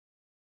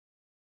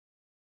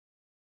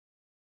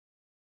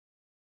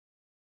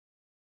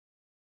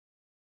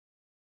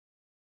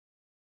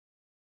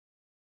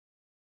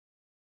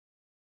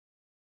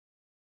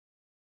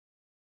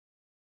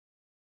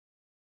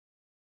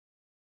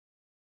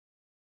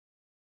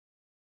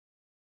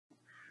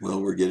Well,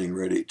 we're getting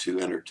ready to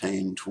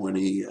entertain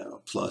 20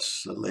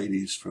 plus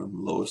ladies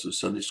from Lois's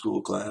Sunday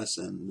school class,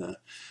 and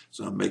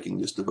so I'm making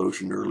this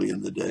devotion early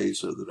in the day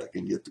so that I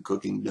can get the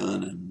cooking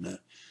done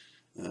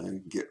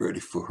and get ready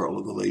for all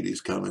of the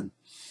ladies coming.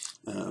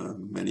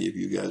 Many of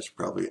you guys are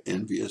probably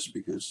envious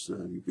because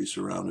you'd be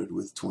surrounded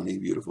with 20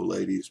 beautiful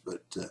ladies,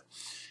 but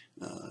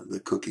the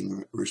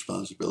cooking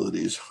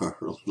responsibilities are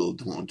a little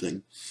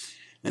daunting.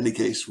 In any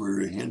case,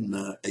 we're in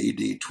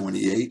AD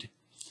 28.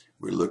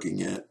 We're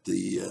looking at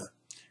the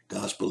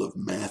Gospel of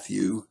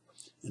Matthew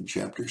in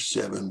chapter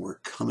 7. We're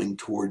coming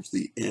towards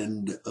the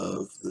end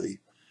of the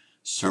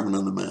Sermon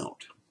on the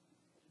Mount.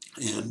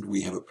 And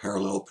we have a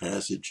parallel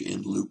passage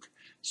in Luke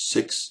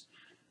 6,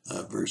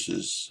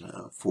 verses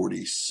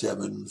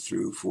 47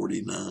 through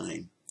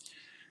 49.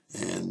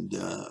 And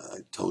I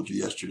told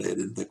you yesterday I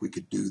didn't think we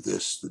could do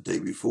this the day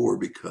before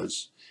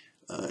because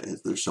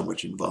there's so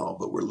much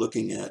involved. But we're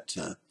looking at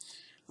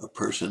a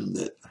person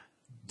that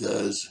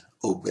does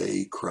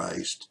obey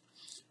Christ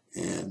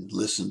and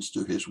listens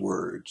to his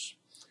words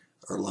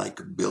are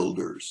like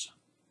builders.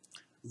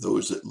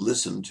 Those that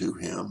listen to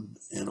him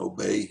and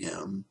obey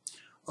him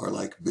are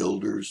like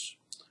builders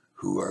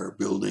who are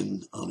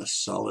building on a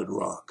solid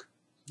rock.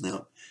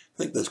 Now, I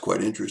think that's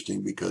quite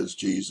interesting because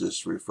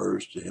Jesus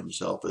refers to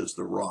himself as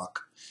the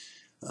rock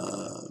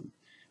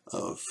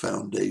of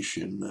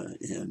foundation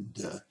and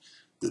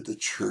that the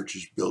church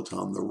is built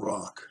on the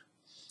rock.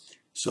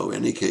 So in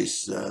any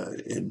case,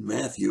 in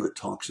Matthew, it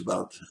talks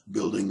about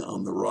building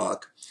on the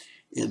rock.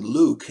 In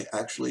Luke,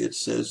 actually, it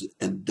says,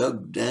 and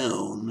dug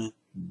down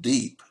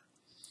deep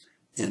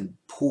and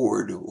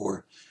poured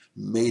or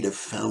made a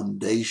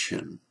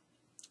foundation.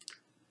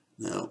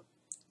 Now,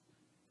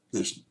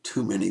 there's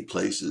too many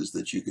places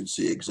that you can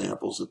see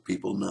examples of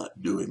people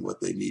not doing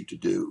what they need to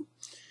do.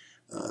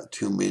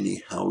 Too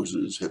many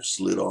houses have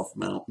slid off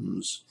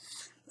mountains.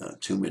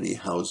 Too many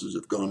houses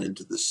have gone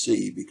into the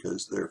sea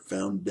because their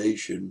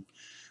foundation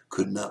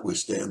could not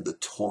withstand the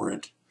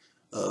torrent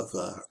of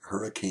a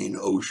hurricane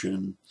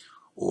ocean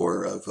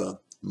or of a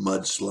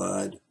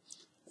mudslide.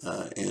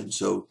 And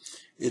so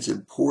it's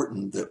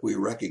important that we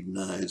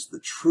recognize the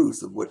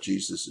truth of what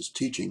Jesus is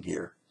teaching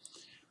here.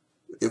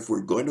 If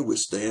we're going to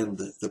withstand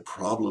the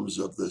problems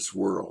of this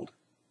world,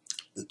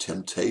 the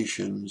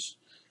temptations,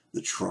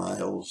 the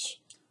trials,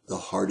 the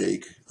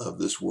heartache of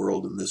this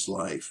world and this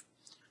life,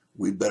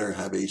 we better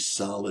have a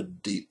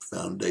solid, deep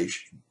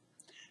foundation.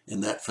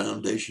 And that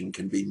foundation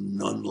can be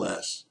none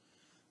less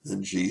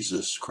than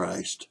Jesus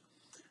Christ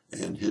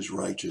and his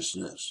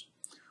righteousness.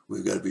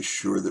 We've got to be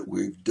sure that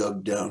we've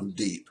dug down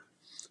deep,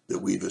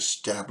 that we've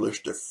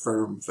established a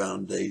firm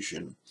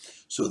foundation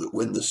so that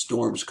when the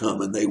storms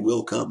come, and they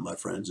will come, my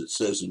friends, it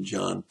says in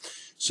John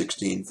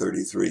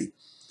 16:33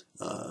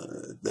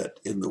 that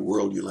in the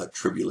world you'll have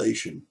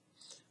tribulation.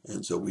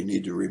 And so we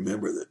need to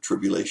remember that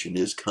tribulation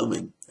is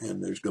coming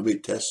and there's going to be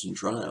tests and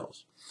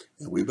trials.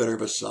 And we better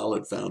have a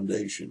solid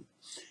foundation.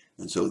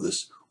 And so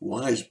this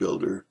wise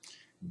builder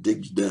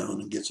digs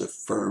down and gets a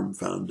firm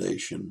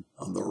foundation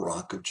on the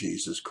rock of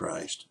Jesus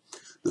Christ.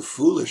 The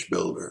foolish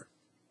builder,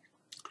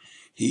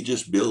 he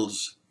just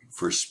builds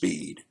for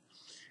speed.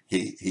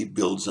 He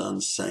builds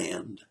on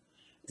sand.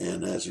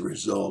 And as a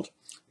result,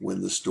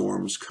 when the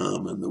storms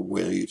come and the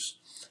waves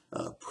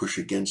push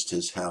against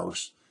his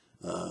house,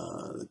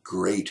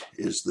 great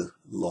is the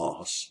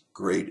loss.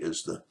 Great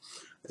is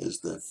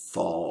the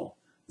fall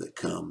that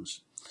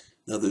comes.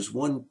 Now, there's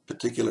one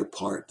particular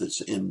part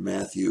that's in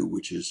Matthew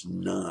which is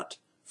not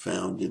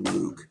found in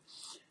Luke,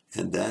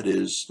 and that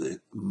is the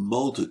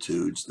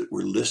multitudes that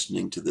were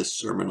listening to this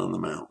Sermon on the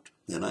Mount.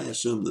 And I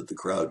assume that the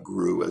crowd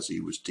grew as he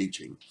was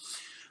teaching,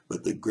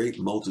 but the great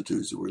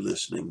multitudes that were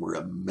listening were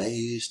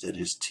amazed at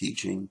his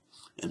teaching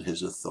and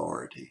his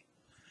authority,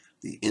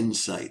 the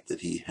insight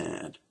that he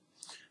had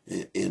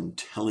in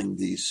telling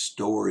these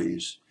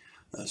stories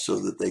so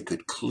that they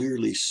could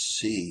clearly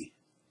see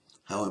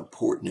how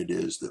important it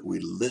is that we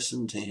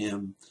listen to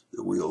him,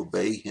 that we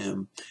obey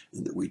him,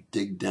 and that we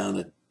dig down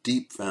a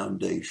deep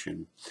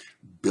foundation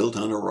built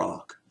on a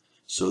rock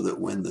so that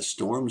when the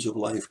storms of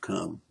life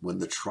come, when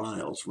the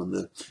trials, when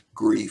the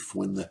grief,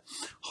 when the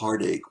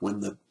heartache, when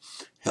the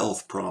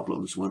health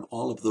problems, when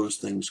all of those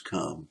things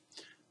come,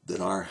 that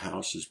our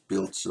house is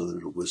built so that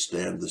it will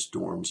withstand the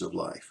storms of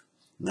life.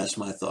 And that's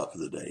my thought for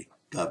the day.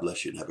 God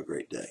bless you and have a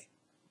great day.